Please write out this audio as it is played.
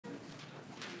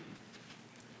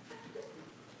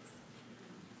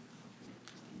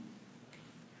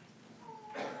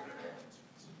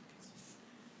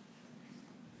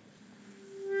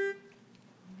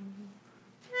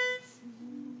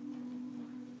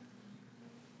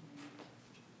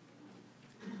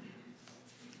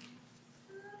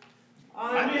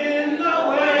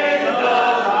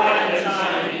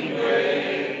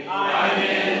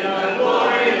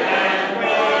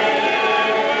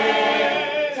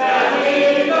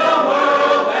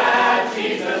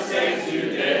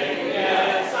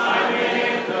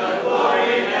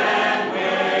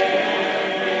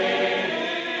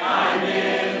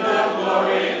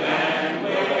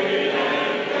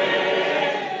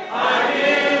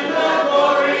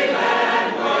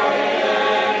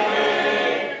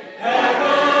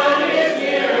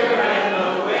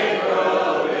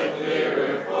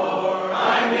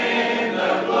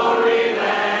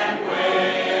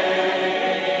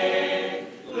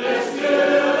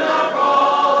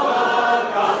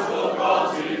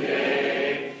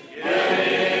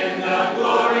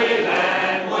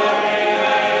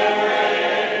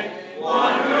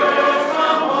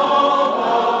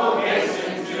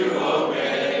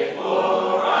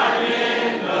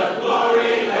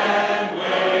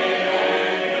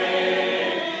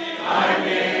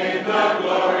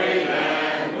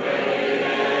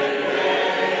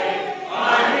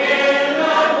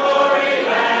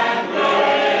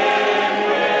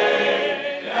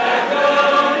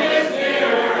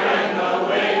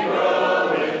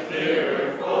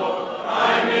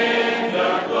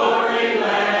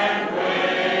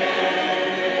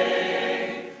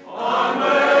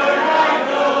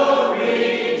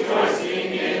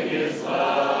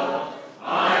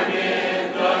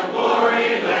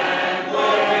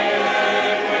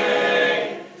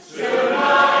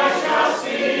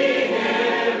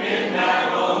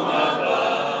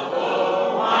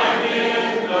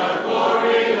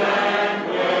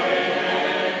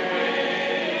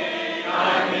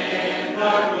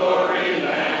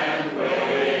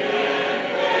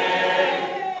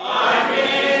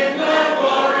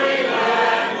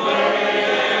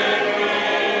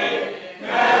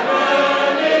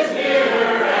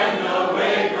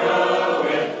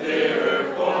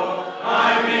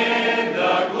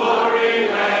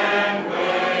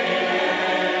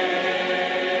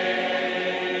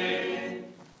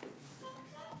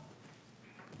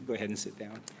Go ahead and sit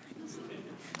down.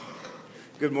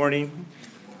 Good morning.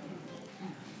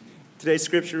 Today's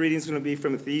scripture reading is going to be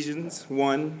from Ephesians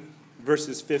 1,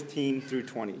 verses 15 through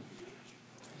 20.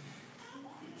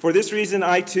 For this reason,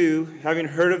 I too, having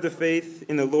heard of the faith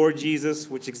in the Lord Jesus,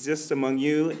 which exists among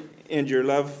you, and your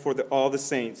love for all the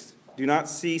saints, do not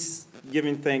cease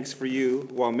giving thanks for you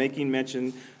while making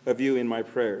mention of you in my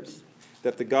prayers,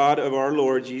 that the God of our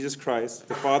Lord Jesus Christ,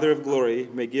 the Father of glory,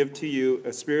 may give to you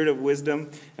a spirit of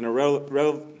wisdom and a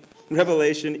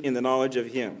revelation in the knowledge of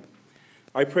him.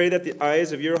 I pray that the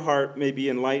eyes of your heart may be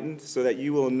enlightened, so that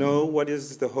you will know what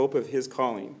is the hope of his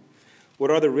calling,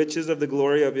 what are the riches of the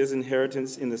glory of his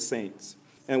inheritance in the saints,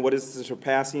 and what is the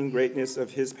surpassing greatness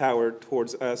of his power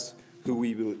towards us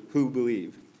who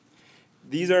believe.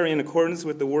 These are in accordance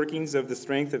with the workings of the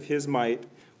strength of his might,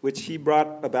 which he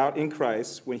brought about in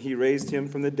Christ when he raised him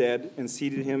from the dead and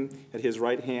seated him at his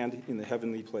right hand in the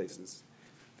heavenly places.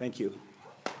 Thank you.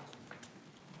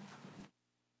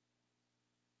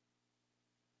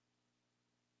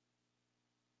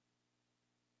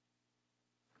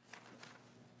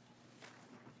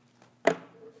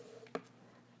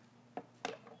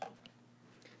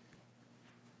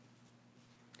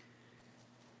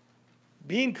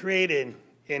 Being created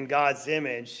in God's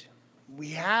image, we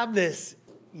have this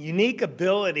unique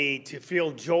ability to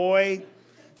feel joy,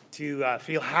 to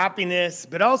feel happiness,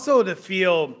 but also to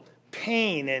feel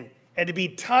pain and to be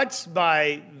touched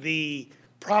by the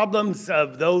problems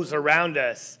of those around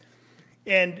us.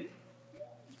 And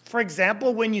for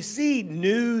example, when you see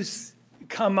news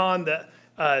come on the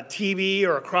TV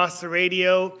or across the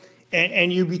radio,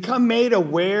 and you become made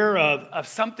aware of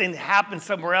something that happened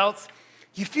somewhere else,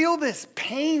 you feel this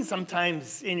pain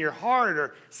sometimes in your heart,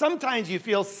 or sometimes you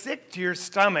feel sick to your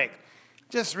stomach.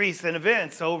 Just recent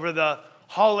events over the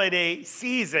holiday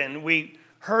season, we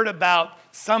heard about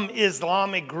some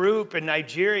Islamic group in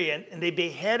Nigeria, and they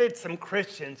beheaded some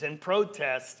Christians in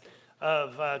protest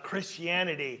of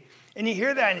Christianity. And you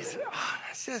hear that and you say, oh,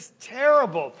 that's just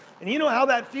terrible. And you know how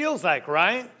that feels like,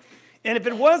 right? And if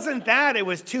it wasn't that, it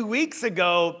was 2 weeks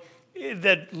ago,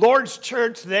 the Lord's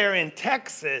Church there in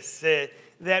Texas,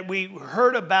 that we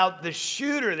heard about the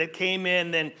shooter that came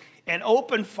in and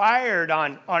opened fire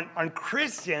on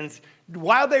Christians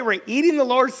while they were eating the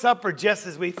Lord's Supper just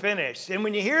as we finished. And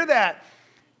when you hear that,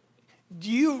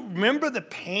 do you remember the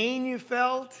pain you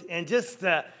felt and just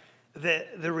the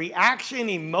reaction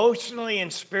emotionally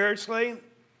and spiritually?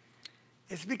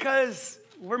 It's because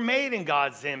we're made in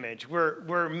God's image.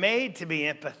 We're made to be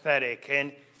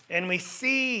empathetic, and we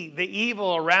see the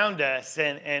evil around us,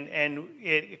 and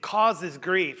it causes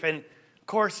grief. And of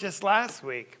course, just last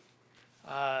week,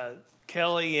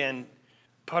 Kelly and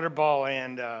Putterball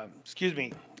and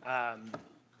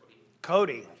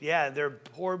Cody, yeah, their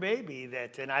poor baby.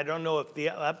 And I don't know if the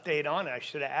update on it, I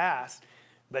should have asked,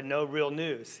 but no real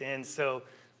news. And so,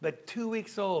 but 2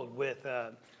 weeks old with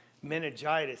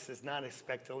meningitis is not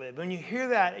expected to live. When you hear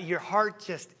that, your heart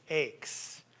just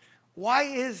aches. Why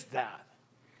is that?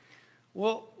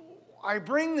 Well, I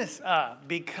bring this up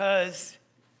because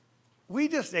we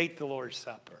just ate the Lord's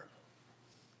Supper.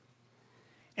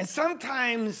 And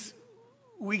sometimes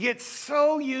we get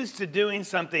so used to doing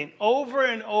something over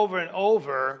and over and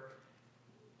over,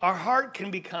 our heart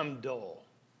can become dull.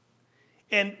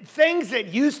 And things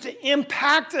that used to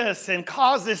impact us and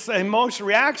cause this emotional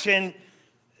reaction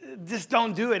just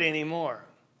don't do it anymore.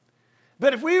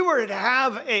 But if we were to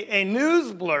have a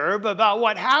news blurb about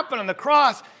what happened on the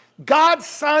cross, God's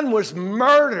son was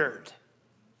murdered.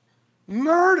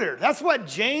 Murdered. That's what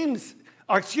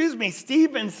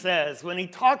Stephen says when he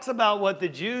talks about what the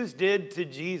Jews did to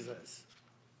Jesus.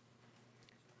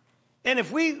 And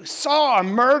if we saw a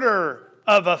murder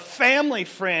of a family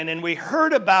friend and we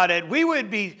heard about it, we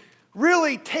would be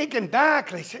really taken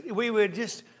back. We would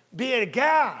just be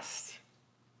aghast.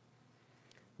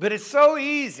 But it's so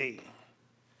easy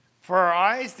for our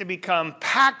eyes to become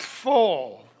packed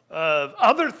full of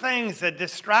other things that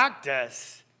distract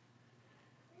us,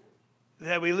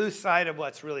 that we lose sight of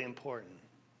what's really important.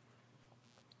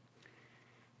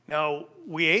 Now,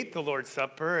 we ate the Lord's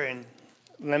Supper, and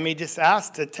let me just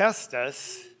ask to test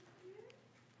us,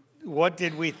 what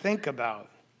did we think about?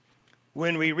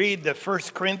 When we read the 1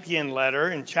 Corinthians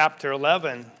letter in chapter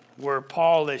 11, where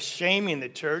Paul is shaming the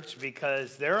church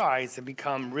because their eyes have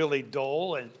become really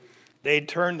dull and they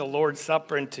turned the Lord's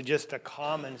Supper into just a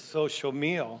common social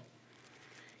meal.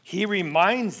 He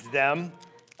reminds them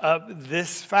of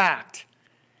this fact,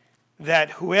 that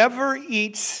whoever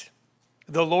eats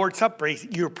the Lord's Supper,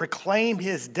 you proclaim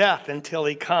his death until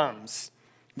he comes.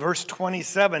 Verse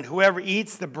 27, whoever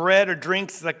eats the bread or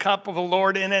drinks the cup of the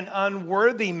Lord in an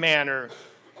unworthy manner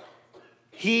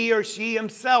he or she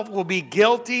himself will be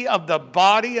guilty of the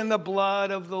body and the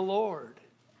blood of the Lord.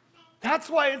 That's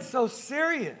why it's so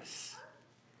serious,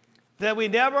 that we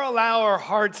never allow our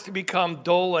hearts to become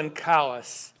dull and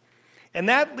callous. And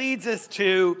that leads us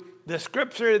to the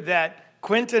scripture that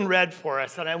Quentin read for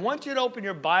us. And I want you to open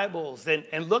your Bibles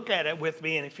and look at it with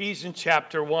me in Ephesians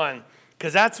chapter 1,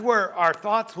 because that's where our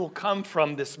thoughts will come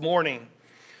from this morning,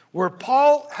 where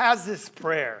Paul has this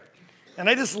prayer. And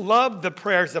I just love the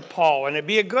prayers of Paul. And it'd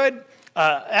be a good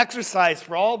exercise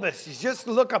for all of us is just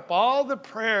look up all the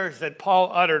prayers that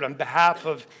Paul uttered on behalf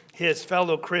of his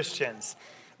fellow Christians.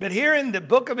 But here in the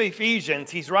book of Ephesians,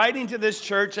 he's writing to this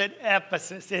church at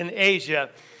Ephesus in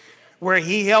Asia, where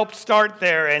he helped start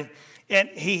there. And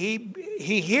he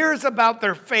hears about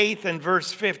their faith in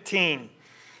verse 15.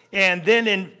 And then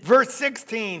in verse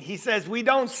 16, he says, we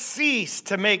don't cease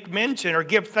to make mention or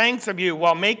give thanks of you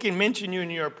while making mention of you in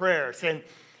your prayers. And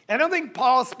I don't think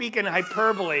Paul's speaking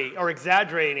hyperbole or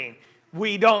exaggerating.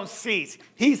 We don't cease.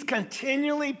 He's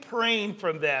continually praying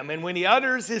for them. And when he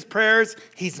utters his prayers,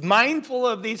 he's mindful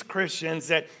of these Christians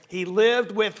that he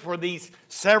lived with for these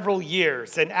several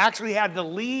years and actually had to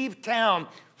leave town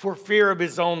for fear of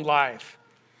his own life.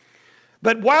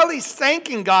 But while he's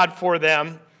thanking God for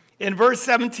them, in verse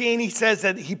 17, he says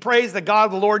that he prays that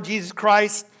God, the Lord Jesus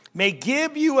Christ, may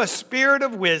give you a spirit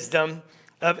of wisdom,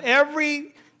 of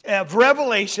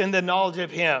revelation, the knowledge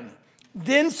of him.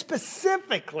 Then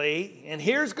specifically, and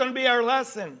here's going to be our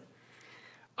lesson,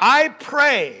 I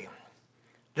pray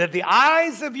that the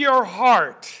eyes of your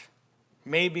heart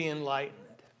may be enlightened.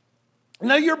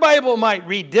 Now, your Bible might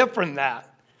read different than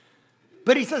that.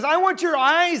 But he says, I want your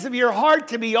eyes of your heart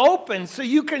to be open so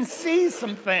you can see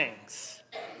some things.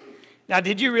 Now,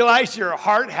 did you realize your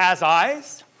heart has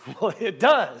eyes? Well, it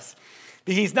does.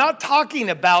 But he's not talking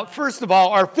about, first of all,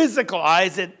 our physical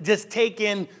eyes that just take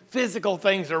in physical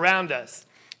things around us.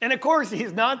 And of course,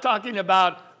 he's not talking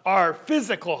about our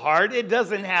physical heart. It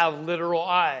doesn't have literal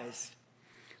eyes.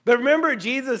 But remember,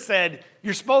 Jesus said,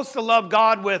 you're supposed to love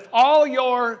God with all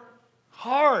your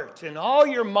heart and all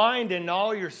your mind and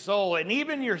all your soul and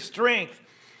even your strength.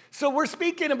 So we're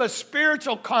speaking of a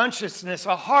spiritual consciousness,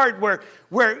 a heart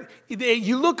where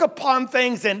you look upon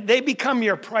things and they become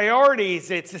your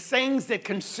priorities. It's the things that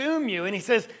consume you. And he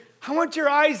says, I want your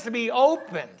eyes to be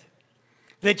opened,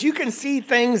 that you can see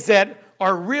things that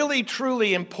are really,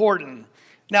 truly important.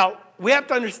 Now, we have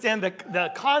to understand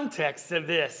the context of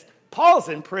this. Paul's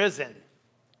in prison.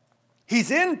 He's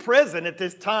in prison at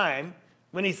this time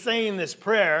when he's saying this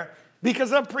prayer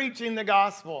because of preaching the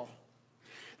gospel.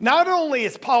 Not only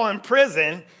is Paul in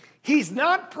prison, he's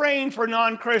not praying for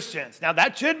non-Christians. Now,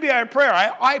 that should be our prayer.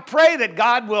 I pray that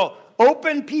God will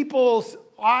open people's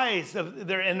eyes in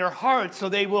their hearts so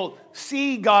they will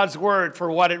see God's word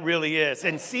for what it really is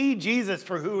and see Jesus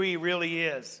for who he really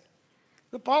is.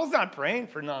 But Paul's not praying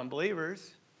for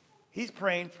non-believers. He's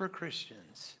praying for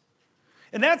Christians.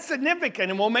 And that's significant,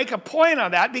 and we'll make a point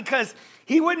on that because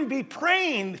he wouldn't be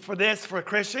praying for this for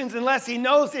Christians unless he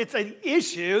knows it's an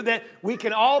issue that we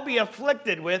can all be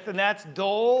afflicted with, and that's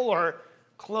dull or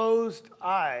closed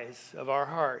eyes of our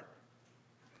heart.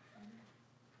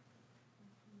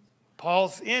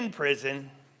 Paul's in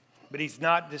prison, but he's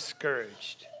not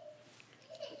discouraged.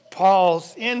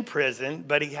 Paul's in prison,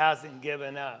 but he hasn't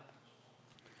given up.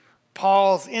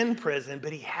 Paul's in prison,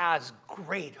 but he has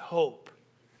great hope.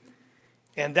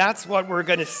 And that's what we're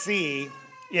going to see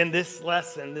in this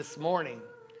lesson this morning.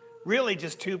 Really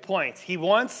just 2 points. He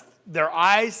wants their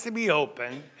eyes to be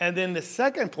open. And then the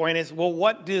second point is, well,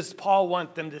 what does Paul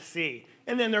want them to see?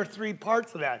 And then there are 3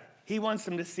 parts of that. He wants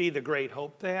them to see the great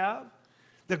hope they have,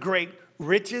 the great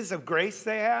riches of grace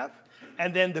they have,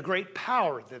 and then the great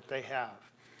power that they have.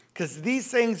 Because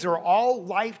these things are all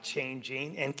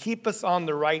life-changing and keep us on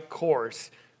the right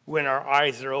course when our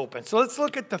eyes are open. So let's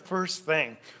look at the first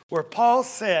thing where Paul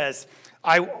says,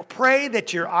 I pray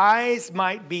that your eyes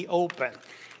might be open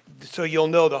so you'll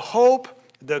know the hope,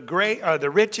 the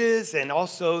riches, and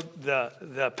also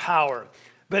the power.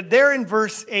 But there in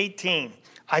verse 18,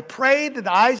 I pray that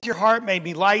the eyes of your heart may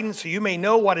be lightened so you may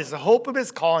know what is the hope of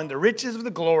his calling, the riches of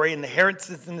the glory, and the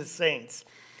inheritance in the saints.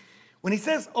 When he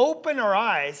says open our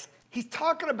eyes, he's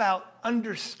talking about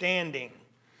understanding.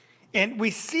 And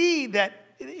we see that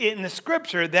in the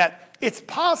scripture that it's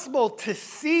possible to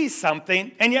see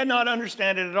something and yet not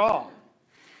understand it at all.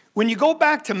 When you go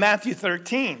back to Matthew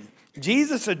 13,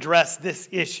 Jesus addressed this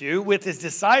issue with his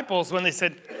disciples when they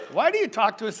said, why do you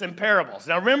talk to us in parables?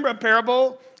 Now remember, a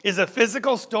parable is a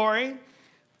physical story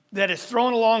that is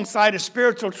thrown alongside a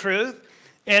spiritual truth.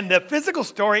 And the physical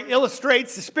story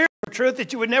illustrates the spiritual truth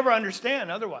that you would never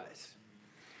understand otherwise.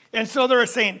 And so they're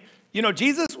saying,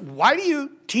 Jesus, why do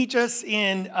you teach us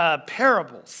in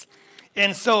parables?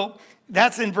 And so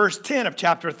that's in verse 10 of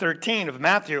chapter 13 of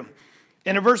Matthew.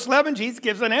 And in verse 11, Jesus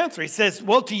gives an answer. He says,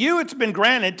 well, to you it's been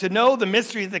granted to know the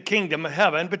mystery of the kingdom of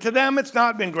heaven, but to them it's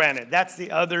not been granted. That's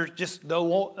the other, just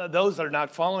those that are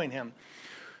not following him.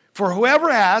 For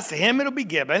whoever has, to him it'll be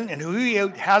given, and who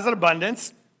has an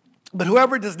abundance. But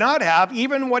whoever does not have,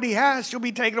 even what he has shall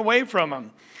be taken away from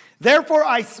him. Therefore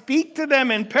I speak to them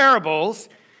in parables,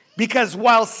 because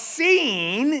while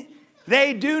seeing,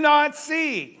 they do not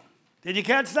see. Did you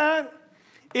catch that?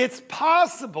 It's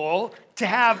possible to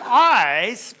have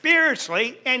eyes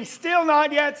spiritually and still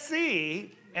not yet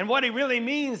see. And what he really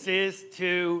means is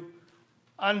to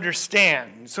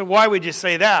understand. So why would you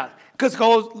say that? Because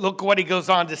look what he goes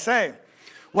on to say.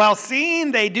 While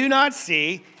seeing, they do not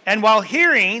see, and while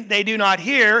hearing, they do not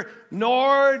hear,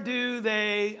 nor do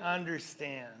they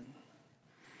understand.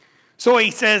 So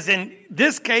he says in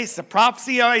this case, the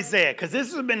prophecy of Isaiah, because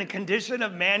this has been a condition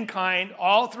of mankind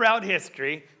all throughout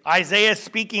history. Isaiah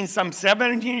speaking some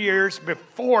 17 years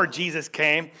before Jesus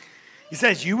came. He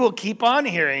says, you will keep on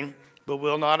hearing, but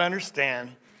will not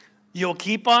understand. You'll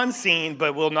keep on seeing,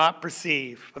 but will not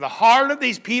perceive. For the heart of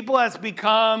these people has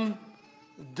become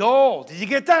dull. Did you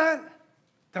get that?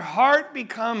 Their heart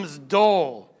becomes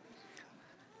dull.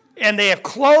 And they have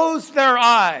closed their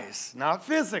eyes, not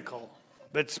physical,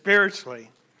 but spiritually,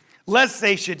 lest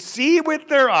they should see with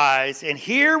their eyes and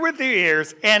hear with their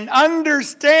ears and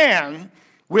understand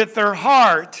with their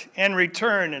heart and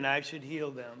return, and I should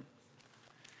heal them.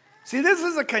 See, this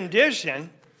is a condition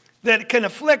that can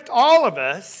afflict all of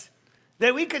us,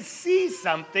 that we could see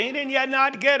something and yet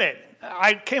not get it.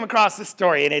 I came across this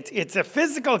story, and it's a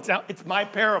physical, it's my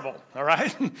parable, all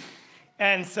right?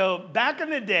 And so back in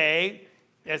the day,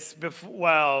 we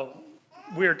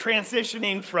were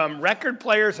transitioning from record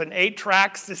players and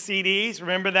 8-tracks to CDs.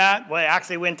 Remember that? Well, it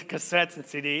actually went to cassettes and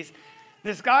CDs.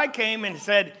 This guy came and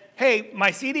said, hey,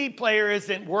 my CD player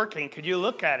isn't working. Could you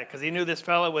look at it? Because he knew this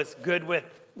fellow was good with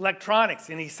electronics.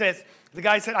 And the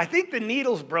guy said, I think the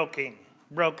needle's broken.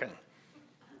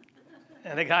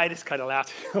 And the guy just kind of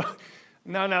laughed.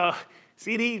 No,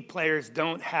 CD players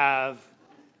don't have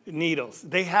needles.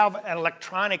 They have an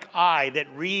electronic eye that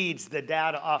reads the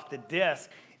data off the disc.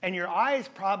 And your eye is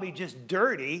probably just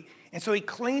dirty. And so he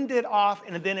cleaned it off,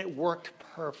 and then it worked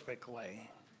perfectly.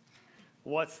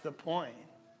 What's the point?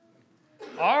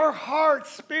 Our heart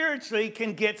spiritually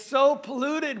can get so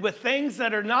polluted with things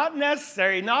that are not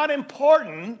necessary, not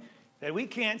important, that we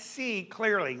can't see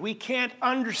clearly. We can't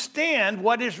understand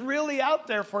what is really out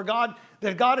there for God,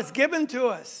 that God has given to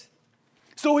us.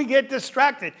 So we get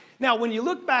distracted. Now, when you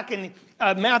look back in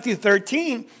Matthew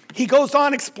 13, he goes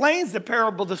on, explains the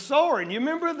parable of the sower. And you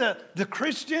remember the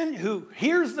Christian who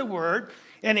hears the word,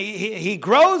 and he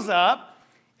grows up,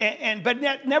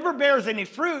 but never bears any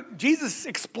fruit. Jesus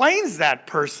explains that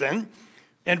person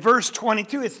in verse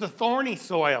 22. It's the thorny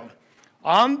soil.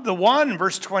 On the one, in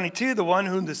verse 22, the one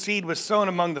whom the seed was sown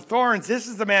among the thorns, this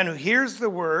is the man who hears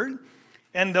the word,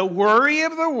 and the worry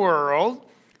of the world,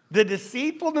 the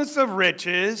deceitfulness of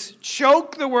riches,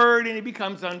 choke the word, and he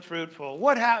becomes unfruitful.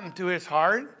 What happened to his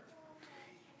heart?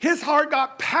 His heart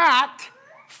got packed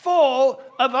full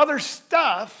of other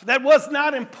stuff that was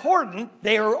not important.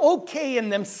 They were okay in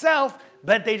themselves,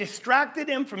 but they distracted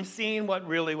him from seeing what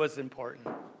really was important.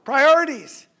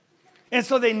 Priorities. And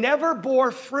so they never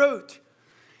bore fruit.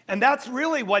 And that's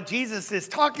really what Jesus is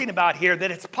talking about here, that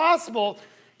it's possible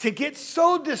to get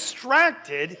so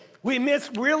distracted, we miss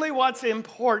really what's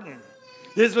important.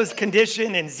 This was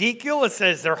conditioned in Ezekiel. It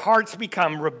says their hearts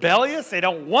become rebellious. They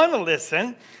don't want to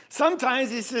listen.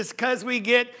 Sometimes it's just because we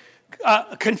get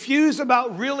confused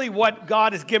about really what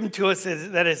God has given to us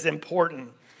that is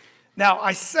important. Now,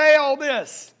 I say all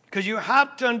this because you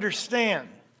have to understand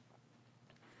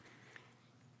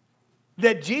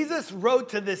that Jesus wrote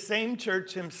to the same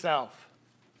church himself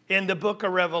in the book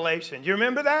of Revelation. Do you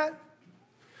remember that?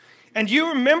 And do you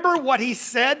remember what he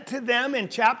said to them in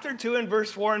chapter 2 and verse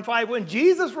 4 and 5 when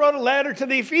Jesus wrote a letter to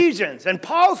the Ephesians and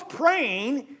Paul's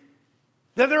praying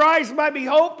that their eyes might be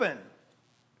open?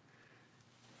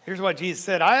 Here's what Jesus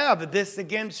said, I have this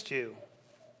against you.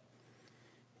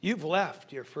 You've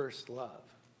left your first love.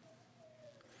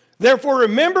 Therefore,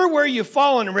 remember where you've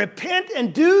fallen, repent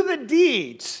and do the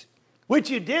deeds which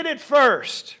you did at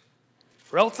first,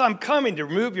 or else I'm coming to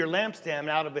remove your lampstand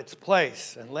out of its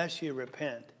place unless you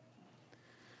repent.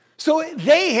 So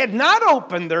they had not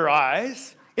opened their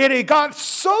eyes. It had got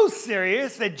so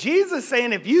serious that Jesus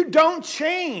saying, if you don't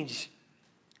change,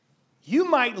 you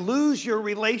might lose your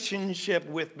relationship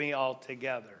with me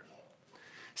altogether.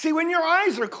 See, when your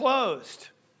eyes are closed,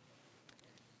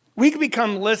 we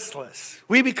become listless.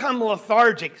 We become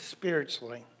lethargic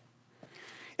spiritually.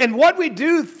 And what we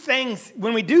do things,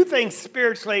 when we do things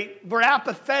spiritually, we're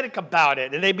apathetic about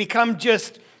it. And they become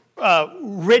just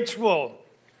ritual.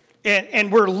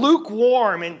 And we're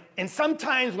lukewarm. And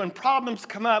sometimes when problems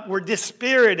come up, we're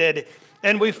dispirited.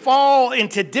 And we fall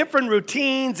into different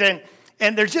routines. And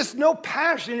there's just no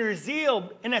passion or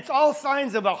zeal. And it's all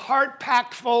signs of a heart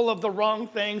packed full of the wrong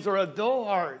things or a dull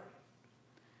heart.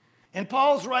 And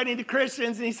Paul's writing to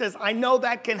Christians, and he says, I know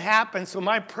that can happen, so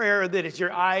my prayer that is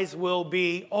your eyes will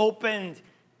be opened.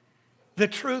 The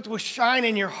truth will shine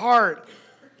in your heart.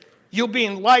 You'll be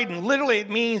enlightened. Literally, it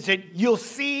means that you'll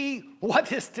see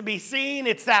what is to be seen.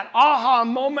 It's that aha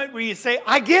moment where you say,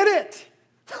 I get it.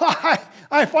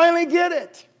 I finally get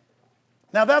it.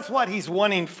 Now, that's what he's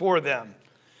wanting for them.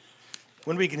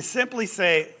 When we can simply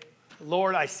say,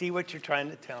 Lord, I see what you're trying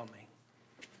to tell me.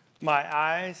 My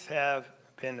eyes have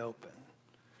been open.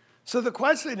 So the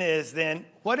question is then,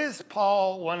 what does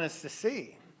Paul want us to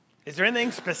see? Is there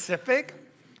anything specific?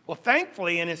 Well,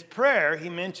 thankfully, in his prayer, he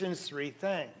mentions three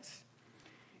things.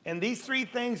 And these three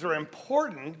things are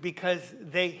important because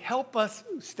they help us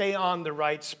stay on the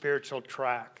right spiritual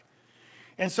track.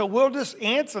 And so we'll just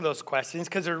answer those questions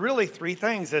because there are really three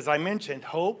things, as I mentioned: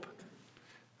 hope,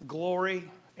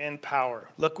 glory, and power.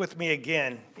 Look with me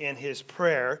again in his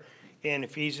prayer in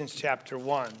Ephesians chapter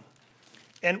 1.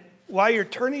 And while you're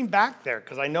turning back there,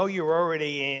 because I know you're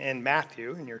already in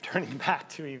Matthew and you're turning back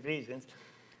to Ephesians,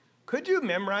 could you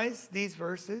memorize these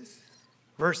verses?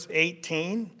 Verse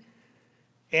 18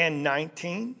 and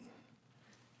 19.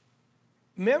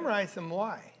 Memorize them.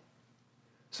 Why?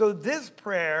 So this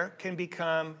prayer can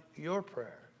become your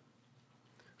prayer.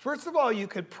 First of all, you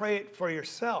could pray it for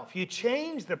yourself. You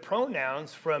change the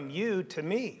pronouns from you to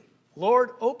me.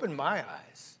 Lord, open my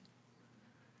eyes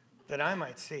that I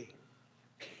might see.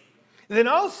 Then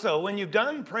also, when you've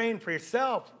done praying for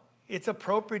yourself, it's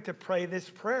appropriate to pray this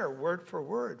prayer word for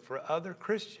word for other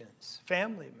Christians,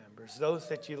 family members, those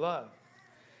that you love,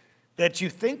 that you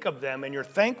think of them and you're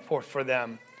thankful for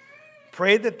them.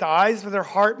 Pray that the eyes of their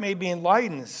heart may be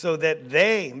enlightened so that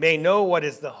they may know what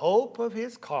is the hope of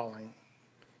his calling.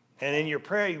 And in your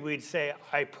prayer, we'd say,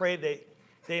 I pray that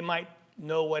they might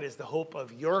know what is the hope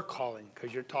of your calling,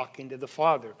 because you're talking to the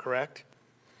Father, correct?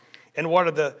 And what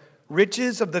are the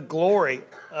riches of the glory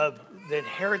of the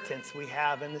inheritance we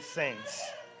have in the saints,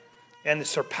 and the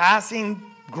surpassing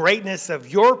greatness of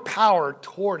your power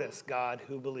toward us, God,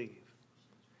 who believe.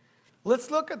 Let's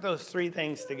look at those three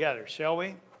things together, shall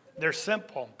we? They're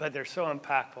simple, but they're so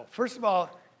impactful. First of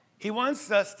all, he wants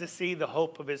us to see the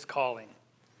hope of his calling.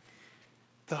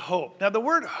 The hope. Now, the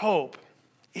word hope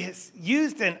is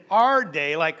used in our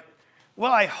day like,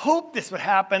 well, I hope this would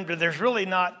happen, but there's really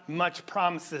not much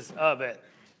promises of it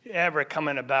ever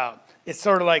coming about. It's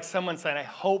sort of like someone saying, I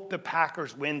hope the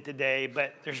Packers win today,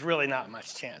 but there's really not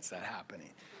much chance that happening.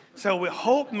 So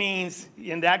hope means,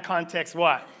 in that context,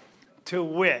 what? To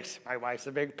wish. My wife's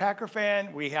a big Packer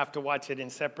fan. We have to watch it in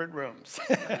separate rooms.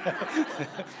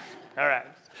 All right.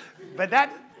 But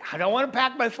I don't want to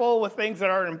pack my full with things that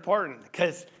aren't important,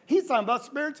 because he's talking about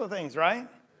spiritual things, right?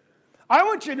 I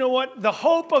want you to know what the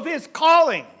hope of his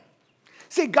calling.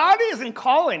 See, God isn't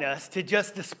calling us to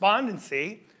just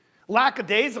despondency,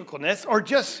 lackadaisicalness, or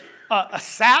just a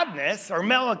sadness or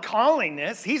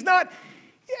melancholiness. He's not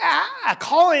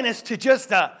calling us to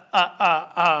just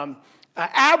a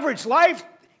average life.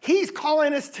 He's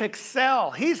calling us to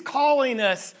excel. He's calling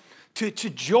us to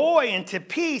joy and to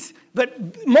peace.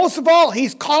 But most of all,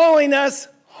 he's calling us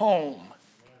home.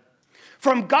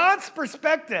 From God's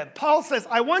perspective, Paul says,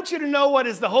 I want you to know what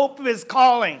is the hope of his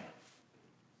calling.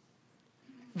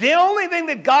 The only thing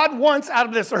that God wants out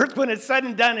of this earth when it's said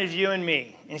and done is you and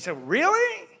me. And he said,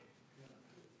 really?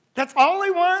 That's all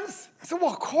he wants? I said,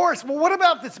 well, of course. Well, what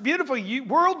about this beautiful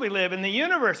world we live in, the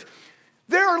universe?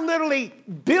 There are literally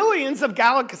billions of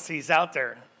galaxies out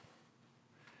there.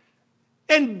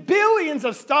 And billions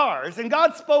of stars. And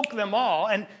God spoke them all.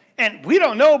 And we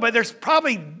don't know, but there's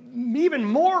probably even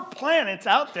more planets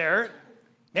out there.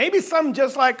 Maybe some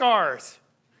just like ours.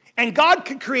 And God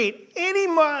could create any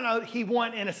amount he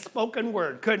wants in a spoken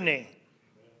word, couldn't he?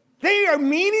 They are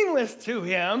meaningless to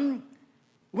him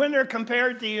when they're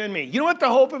compared to you and me. You know what the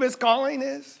hope of his calling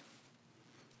is?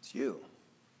 It's you.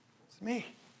 It's me.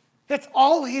 That's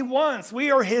all he wants.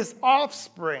 We are his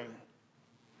offspring.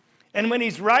 And when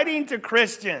he's writing to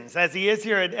Christians, as he is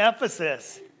here at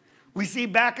Ephesus, we see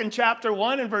back in chapter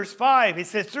 1 and verse 5, he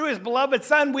says, through his beloved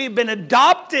Son, we've been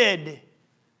adopted.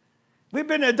 We've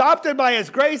been adopted by his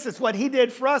grace. It's what he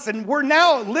did for us. And we're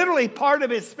now literally part of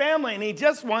his family. And he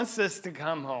just wants us to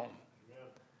come home.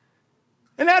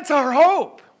 And that's our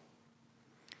hope.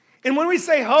 And when we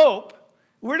say hope,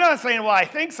 we're not saying, well, I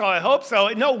think so, I hope so.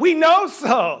 No, we know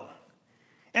so.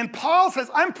 And Paul says,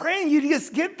 I'm praying you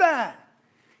just get that.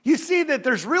 You see that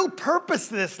there's real purpose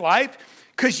to this life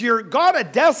because you're got a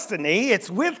destiny. It's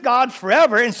with God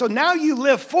forever. And so now you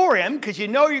live for him because you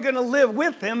know you're going to live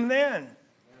with him then.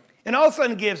 And all of a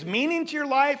sudden it gives meaning to your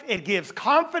life. It gives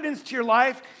confidence to your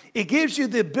life. It gives you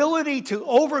the ability to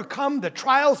overcome the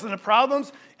trials and the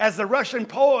problems. As the Russian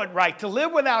poet writes, to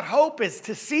live without hope is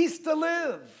to cease to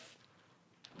live.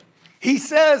 He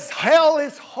says hell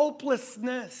is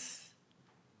hopelessness.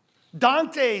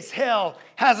 Dante's hell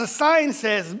has a sign that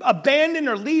says, abandon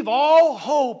or leave all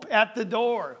hope at the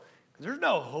door. There's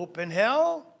no hope in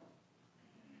hell.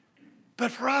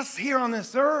 But for us here on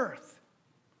this earth,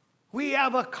 we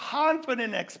have a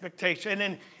confident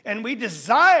expectation and we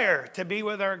desire to be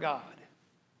with our God.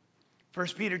 1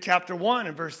 Peter chapter 1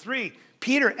 and verse 3,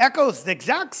 Peter echoes the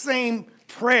exact same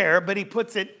prayer, but he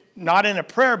puts it not in a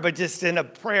prayer, but just in a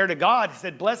prayer to God. He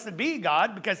said, blessed be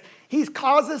God, because he's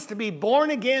caused us to be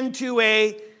born again to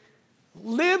a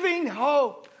living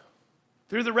hope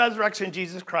through the resurrection of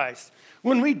Jesus Christ.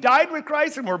 When we died with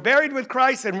Christ and were buried with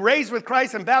Christ and raised with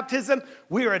Christ in baptism,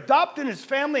 we are adopted in his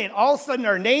family, and all of a sudden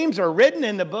our names are written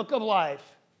in the book of life.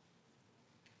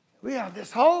 We have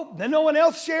this hope that no one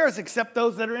else shares except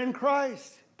those that are in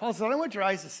Christ. Paul said, I want your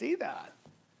eyes to see that.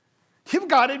 You've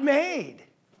got it made.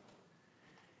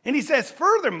 And he says,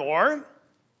 furthermore,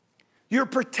 you're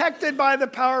protected by the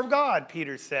power of God,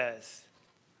 Peter says.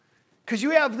 Because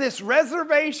you have this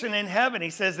reservation in heaven,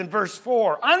 he says in verse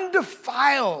 4,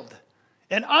 undefiled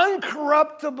and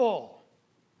uncorruptible,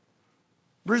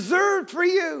 reserved for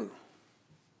you.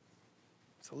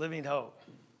 It's a living hope.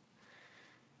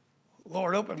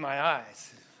 Lord, open my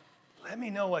eyes. Let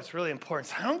me know what's really important,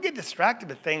 so I don't get distracted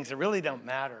with things that really don't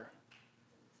matter.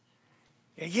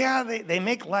 Yeah, they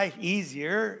make life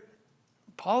easier.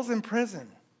 Paul's in prison.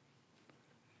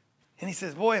 And he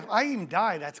says, boy, if I even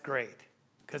die, that's great.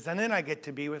 Because then I get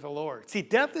to be with the Lord. See,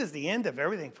 death is the end of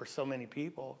everything for so many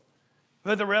people.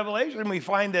 But the Revelation, we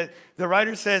find that the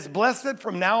writer says, blessed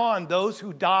from now on those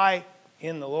who die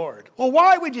in the Lord. Well,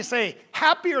 why would you say,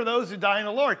 happy are those who die in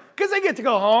the Lord? Because they get to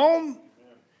go home.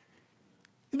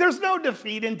 There's no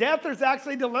defeat in death. There's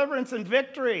actually deliverance and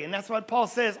victory. And that's what Paul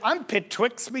says. I'm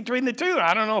betwixt between the two.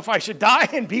 I don't know if I should die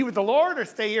and be with the Lord or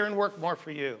stay here and work more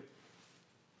for you.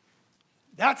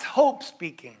 That's hope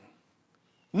speaking.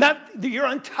 You're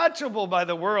untouchable by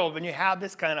the world when you have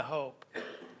this kind of hope.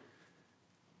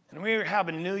 And we have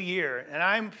a new year, and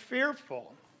I'm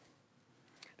fearful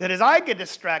that as I get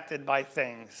distracted by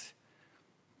things,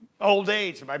 old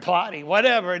age, my body,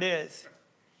 whatever it is,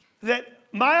 that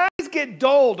my eyes get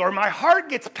dulled or my heart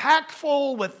gets packed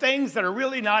full with things that are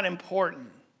really not important.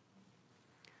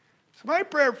 So my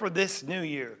prayer for this new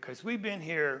year, because we've been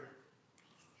here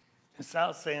in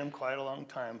South Salem quite a long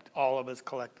time, all of us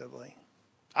collectively.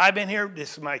 I've been here,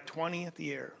 this is my 20th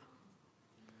year.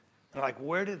 I'm like,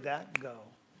 where did that go?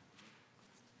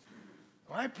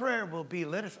 My prayer will be,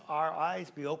 let our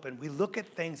eyes be open. We look at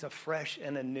things afresh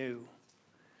and anew.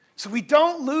 So we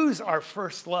don't lose our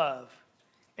first love.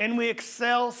 And we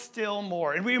excel still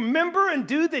more. And we remember and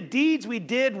do the deeds we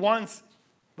did once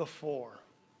before.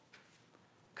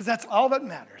 Because that's all that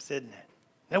matters, isn't it?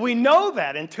 And we know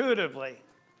that intuitively.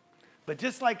 But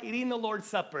just like eating the Lord's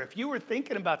Supper, if you were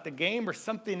thinking about the game or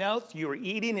something else, you were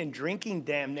eating and drinking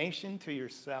damnation to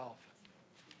yourself.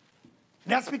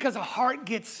 And that's because a heart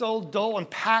gets so dull and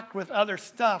packed with other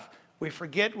stuff, we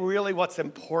forget really what's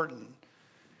important.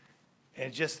 And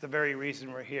it's just the very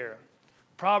reason we're here.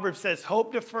 Proverbs says,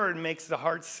 hope deferred makes the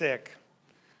heart sick,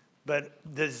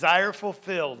 but desire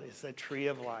fulfilled is the tree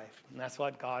of life. And that's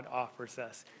what God offers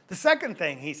us. The second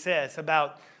thing he says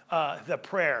about the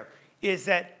prayer is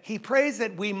that he prays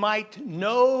that we might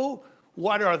know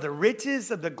what are the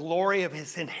riches of the glory of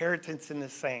his inheritance in the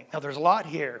saints. Now, there's a lot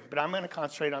here, but I'm going to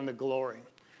concentrate on the glory.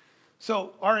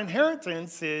 So our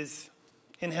inheritance is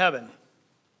in heaven.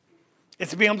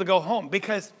 It's to be able to go home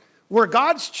because we're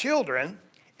God's children.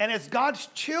 And as God's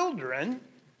children,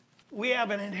 we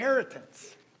have an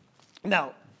inheritance.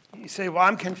 Now, you say, well,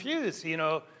 I'm confused.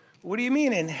 What do you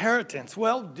mean inheritance?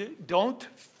 Well, don't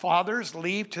fathers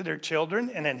leave to their children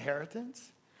an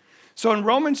inheritance? So in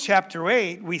Romans chapter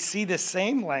 8, we see the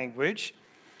same language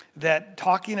that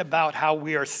talking about how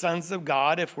we are sons of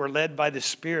God if we're led by the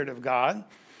Spirit of God.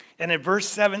 And in verse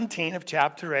 17 of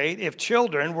chapter 8, if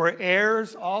children, we're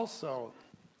heirs also.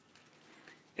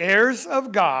 Heirs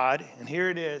of God, and here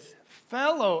it is,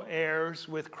 fellow heirs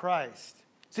with Christ.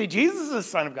 See, Jesus is the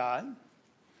Son of God,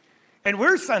 and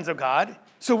we're sons of God,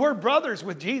 so we're brothers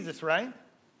with Jesus, right?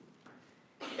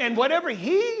 And whatever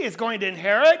he is going to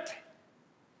inherit,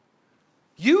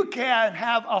 you can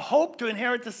have a hope to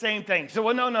inherit the same thing. So,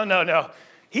 well, no.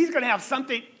 He's going to have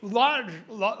something a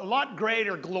lot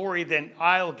greater glory than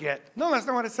I'll get. No, that's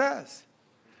not what it says.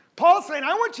 Paul's saying,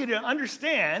 I want you to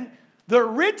understand the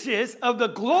riches of the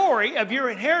glory of your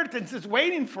inheritance is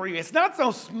waiting for you. It's not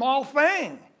some small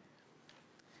thing.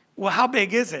 Well, how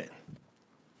big is it?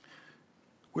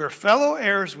 We're fellow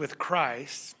heirs with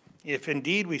Christ, if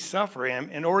indeed we suffer him,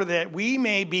 in order that we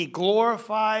may be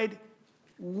glorified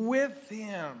with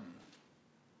him.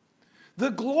 The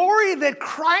glory that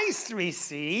Christ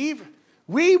received,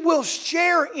 we will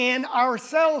share in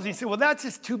ourselves. You say, well, that's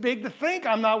just too big to think.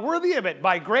 I'm not worthy of it.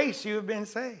 By grace, you have been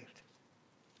saved.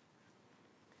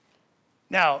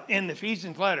 Now, in the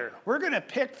Ephesians letter, we're going to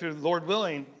pick through, Lord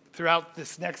willing, throughout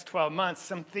this next 12 months,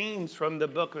 some themes from the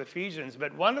book of Ephesians.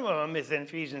 But one of them is in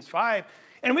Ephesians 5.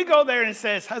 And we go there and it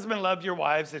says, husband, love your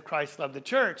wives as Christ loved the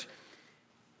church.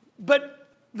 But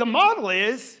the model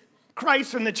is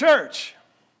Christ and the church,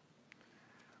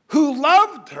 who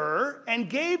loved her and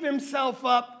gave himself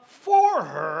up for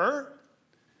her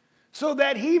so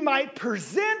that he might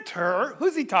present her.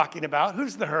 Who's he talking about?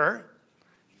 Who's the her?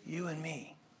 You and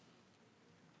me.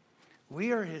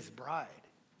 We are his bride.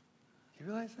 Do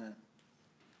you realize that?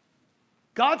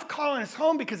 God's calling us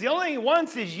home because the only thing he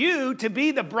wants is you to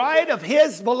be the bride of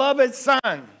his beloved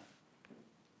son.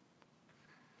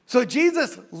 So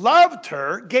Jesus loved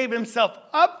her, gave himself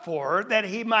up for her, that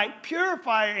he might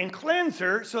purify her and cleanse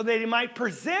her, so that he might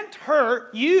present her,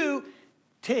 you,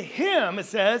 to him, it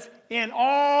says, in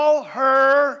all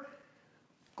her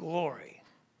glory.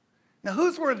 Now,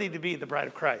 who's worthy to be the bride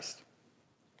of Christ?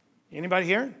 Anybody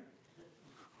here?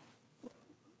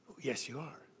 Yes, you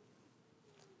are.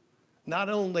 Not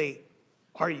only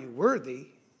are you worthy,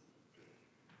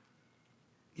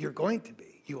 you're going to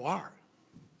be. You are.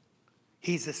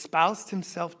 He's espoused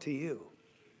himself to you.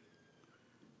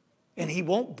 And he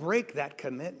won't break that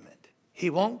commitment. He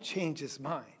won't change his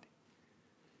mind.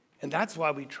 And that's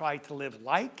why we try to live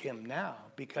like him now,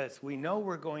 because we know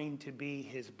we're going to be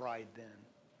his bride then.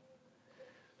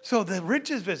 So the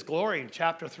riches of his glory in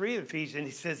chapter 3 of Ephesians,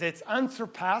 he says it's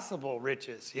unsurpassable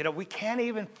riches. You know, we can't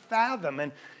even fathom.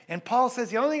 And Paul says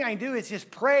the only thing I can do is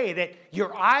just pray that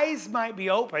your eyes might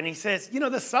be open. He says, you know,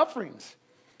 the sufferings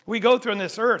we go through on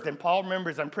this earth, and Paul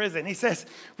remembers in prison, he says,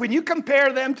 when you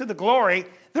compare them to the glory,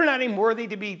 they're not even worthy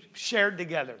to be shared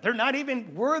together. They're not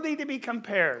even worthy to be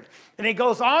compared. And he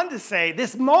goes on to say,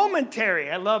 this momentary,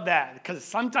 I love that, because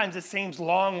sometimes it seems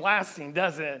long-lasting,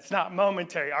 doesn't it? It's not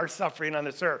momentary, our suffering on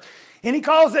this earth. And he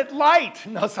calls it light.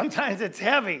 No, sometimes it's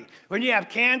heavy. When you have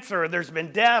cancer, or there's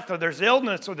been death, or there's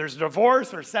illness, or there's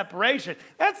divorce, or separation,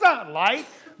 that's not light.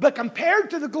 But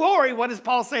compared to the glory, what does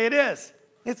Paul say it is?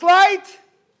 It's light.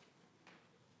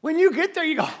 When you get there,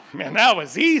 you go, man, that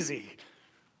was easy.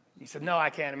 He said, no, I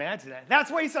can't imagine that.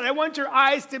 That's why he said, I want your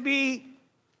eyes to be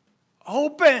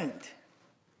opened.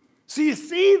 So you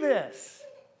see this.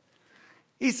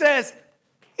 He says,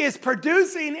 is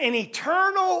producing an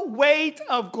eternal weight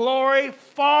of glory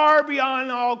far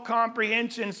beyond all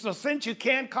comprehension. So since you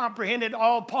can't comprehend it,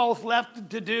 all Paul's left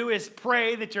to do is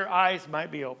pray that your eyes might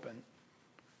be open.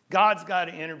 God's got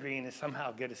to intervene and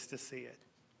somehow get us to see it.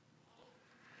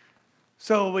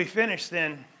 So we finish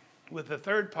then with the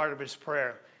third part of his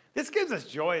prayer. This gives us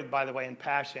joy, by the way, and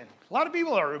passion. A lot of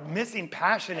people are missing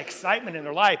passion, excitement in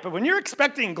their life. But when you're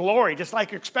expecting glory, just like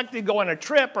you're expecting to go on a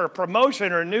trip or a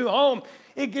promotion or a new home,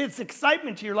 it gives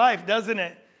excitement to your life, doesn't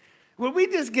it? When we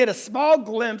just get a small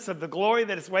glimpse of the glory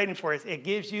that is waiting for us, it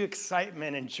gives you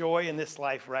excitement and joy in this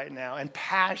life right now, and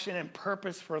passion and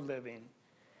purpose for living,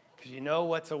 because you know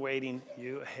what's awaiting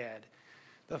you ahead.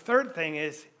 The third thing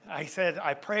is, I said,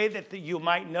 I pray that you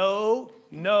might know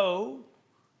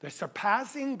the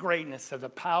surpassing greatness of the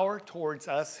power towards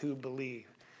us who believe.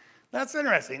 That's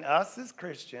interesting. Us as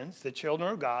Christians, the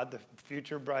children of God, the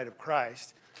future bride of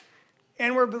Christ,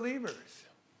 and we're believers.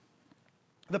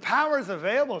 The power is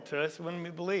available to us when we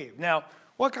believe. Now,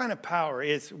 what kind of power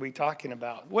is we talking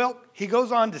about? Well, he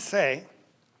goes on to say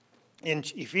in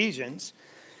Ephesians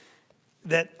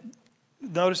that,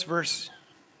 notice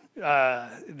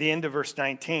the end of verse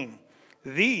 19.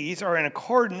 These are in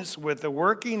accordance with the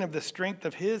working of the strength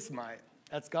of his might.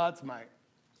 That's God's might.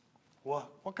 Well,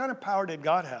 what kind of power did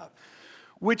God have?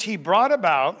 Which he brought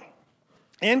about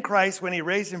in Christ when he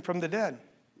raised him from the dead.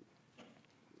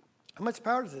 How much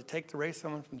power does it take to raise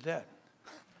someone from the dead?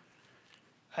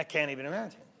 I can't even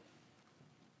imagine.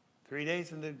 3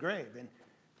 days in the grave, and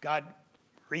God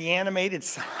reanimated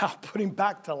somehow, put him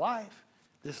back to life,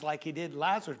 just like he did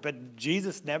Lazarus, but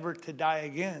Jesus never to die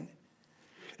again.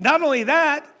 Not only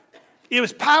that, it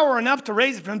was power enough to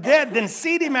raise him from dead, then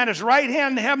seat him at his right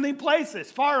hand in the heavenly places,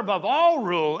 far above all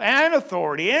rule and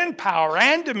authority and power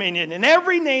and dominion and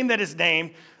every name that is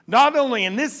named, not only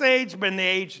in this age, but in the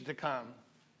age to come.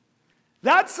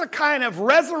 That's the kind of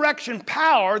resurrection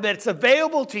power that's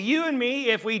available to you and me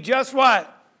if we just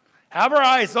what? Have our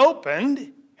eyes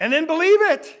opened and then believe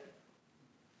it.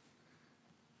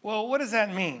 Well, what does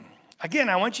that mean? Again,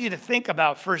 I want you to think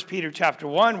about 1 Peter chapter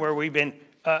 1, where we've been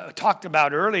talked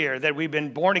about earlier, that we've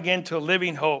been born again to a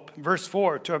living hope. Verse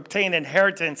 4, to obtain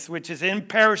inheritance which is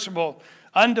imperishable,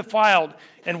 undefiled,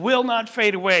 and will not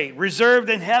fade away,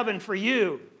 reserved in heaven for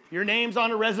you. Your name's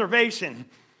on a reservation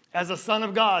as a son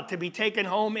of God to be taken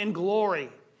home in glory.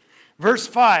 Verse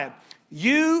 5,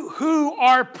 you who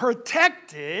are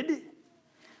protected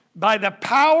by the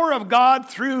power of God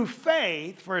through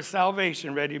faith for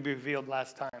salvation ready to be revealed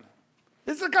last time.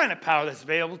 This is the kind of power that's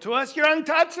available to us. You're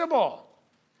untouchable.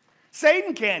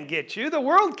 Satan can't get you. The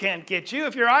world can't get you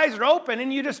if your eyes are open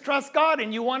and you just trust God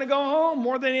and you want to go home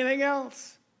more than anything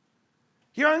else.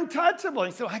 You're untouchable.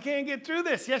 And so I can't get through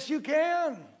this. Yes, you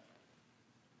can.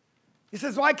 He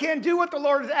says, well, I can't do what the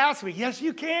Lord has asked me. Yes,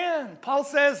 you can. Paul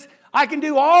says, I can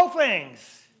do all things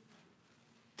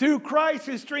through Christ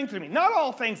who strengthens me. Not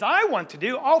all things I want to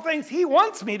do, all things he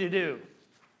wants me to do.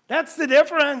 That's the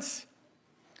difference.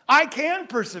 I can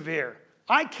persevere.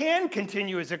 I can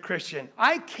continue as a Christian.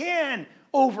 I can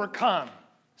overcome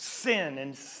sin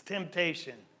and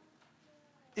temptation.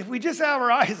 If we just have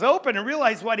our eyes open and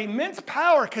realize what immense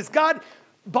power, because God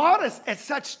bought us at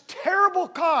such terrible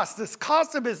cost, this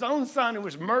cost of his own son who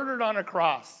was murdered on a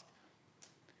cross.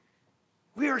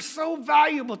 We are so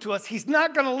valuable to us. He's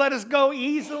not going to let us go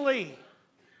easily.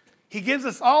 He gives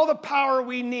us all the power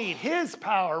we need, his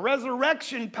power,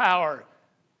 resurrection power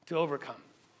to overcome.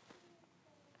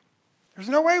 There's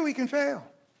no way we can fail.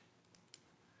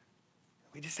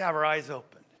 We just have our eyes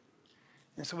open.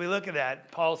 And so we look at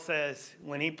that. Paul says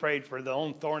when he prayed for the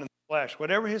own thorn in the flesh,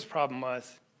 whatever his problem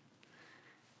was,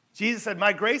 Jesus said,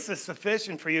 my grace is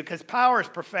sufficient for you because power is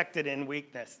perfected in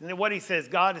weakness. And then what he says,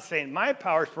 God is saying, my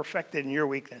power is perfected in your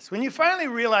weakness. When you finally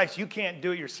realize you can't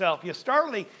do it yourself, you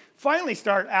finally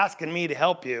start asking me to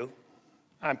help you.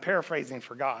 I'm paraphrasing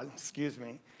for God, excuse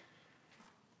me.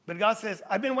 But God says,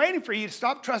 I've been waiting for you to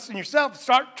stop trusting yourself,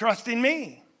 start trusting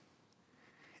me.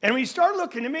 And when you start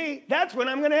looking to me, that's when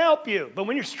I'm going to help you. But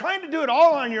when you're trying to do it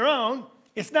all on your own,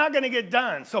 it's not going to get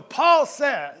done. So Paul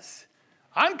says,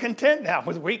 I'm content now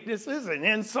with weaknesses and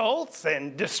insults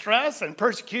and distress and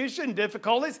persecution,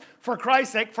 difficulties for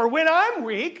Christ's sake. For when I'm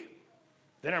weak,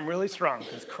 then I'm really strong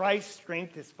because Christ's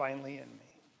strength is finally in me.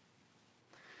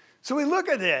 So we look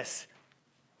at this.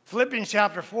 Philippians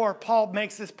chapter 4, Paul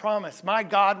makes this promise. My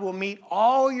God will meet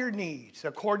all your needs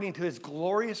according to his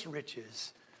glorious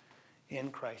riches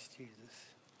in Christ Jesus.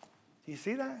 Do you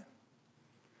see that?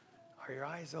 Are your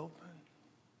eyes open?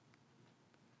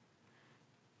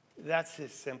 That's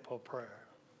his simple prayer.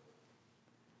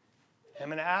 I'm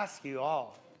going to ask you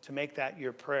all to make that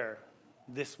your prayer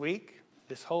this week,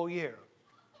 this whole year,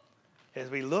 as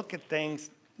we look at things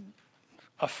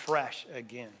afresh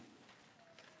again.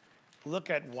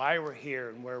 Look at why we're here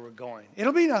and where we're going.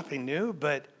 It'll be nothing new,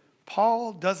 but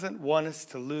Paul doesn't want us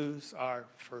to lose our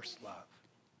first love,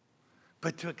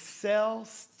 but to excel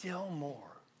still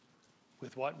more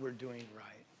with what we're doing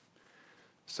right.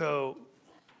 So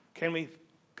can we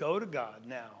go to God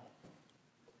now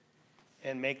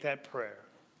and make that prayer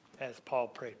as Paul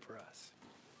prayed for us?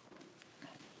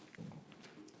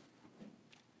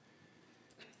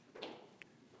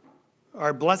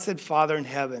 Our blessed Father in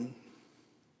heaven,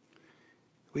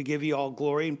 we give you all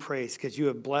glory and praise because you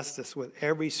have blessed us with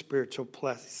every spiritual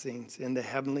blessings in the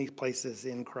heavenly places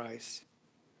in Christ.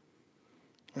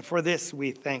 And for this,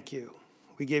 we thank you.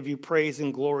 We give you praise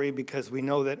and glory because we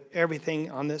know that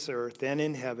everything on this earth and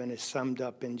in heaven is summed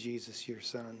up in Jesus, your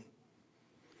Son.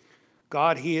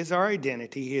 God, he is our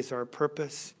identity. He is our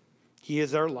purpose. He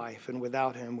is our life. And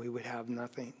without him, we would have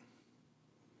nothing.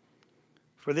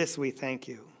 For this, we thank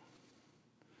you.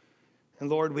 And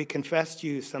Lord, we confess to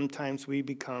you, sometimes we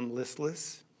become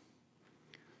listless.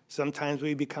 Sometimes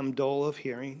we become dull of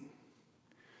hearing.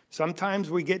 Sometimes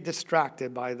we get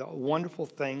distracted by the wonderful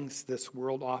things this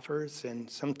world offers, and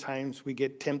sometimes we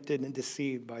get tempted and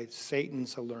deceived by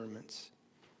Satan's allurements.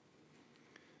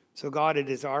 So God, it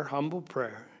is our humble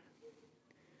prayer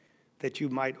that you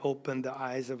might open the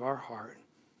eyes of our heart,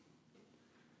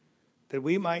 that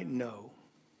we might know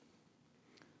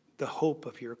the hope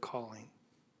of your calling.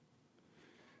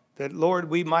 That, Lord,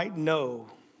 we might know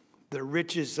the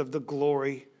riches of the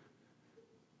glory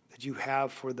that you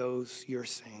have for those, your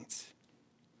saints.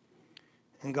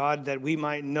 And God, that we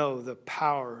might know the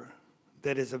power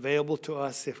that is available to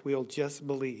us if we'll just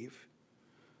believe,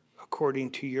 according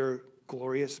to your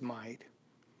glorious might,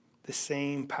 the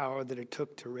same power that it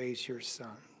took to raise your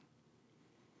Son.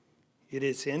 It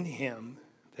is in him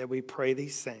that we pray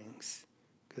these things,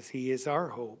 because he is our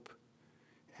hope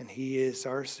and he is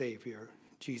our Savior,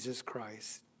 Jesus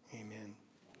Christ. Amen.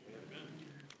 Amen.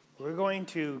 We're going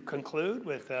to conclude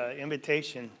with an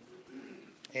invitation.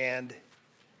 And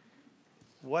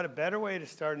what a better way to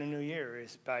start a new year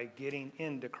is by getting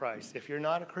into Christ. If you're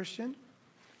not a Christian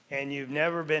and you've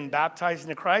never been baptized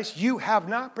into Christ, you have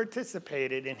not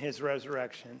participated in his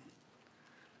resurrection.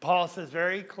 Paul says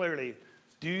very clearly,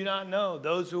 do you not know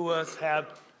those who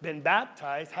have been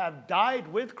baptized have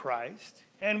died with Christ,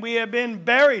 and we have been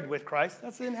buried with Christ?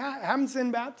 That happens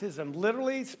in baptism.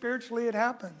 Literally, spiritually, it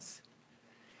happens.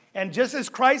 And just as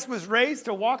Christ was raised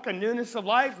to walk in newness of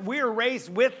life, we are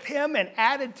raised with him and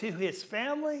added to his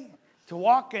family to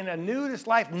walk in a newness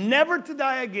life, never to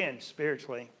die again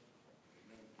spiritually.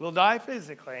 We'll die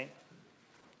physically,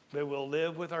 but we'll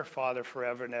live with our Father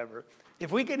forever and ever.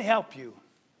 If we can help you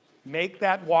make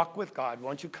that walk with God,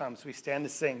 won't you come? So we stand to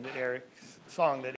sing the song that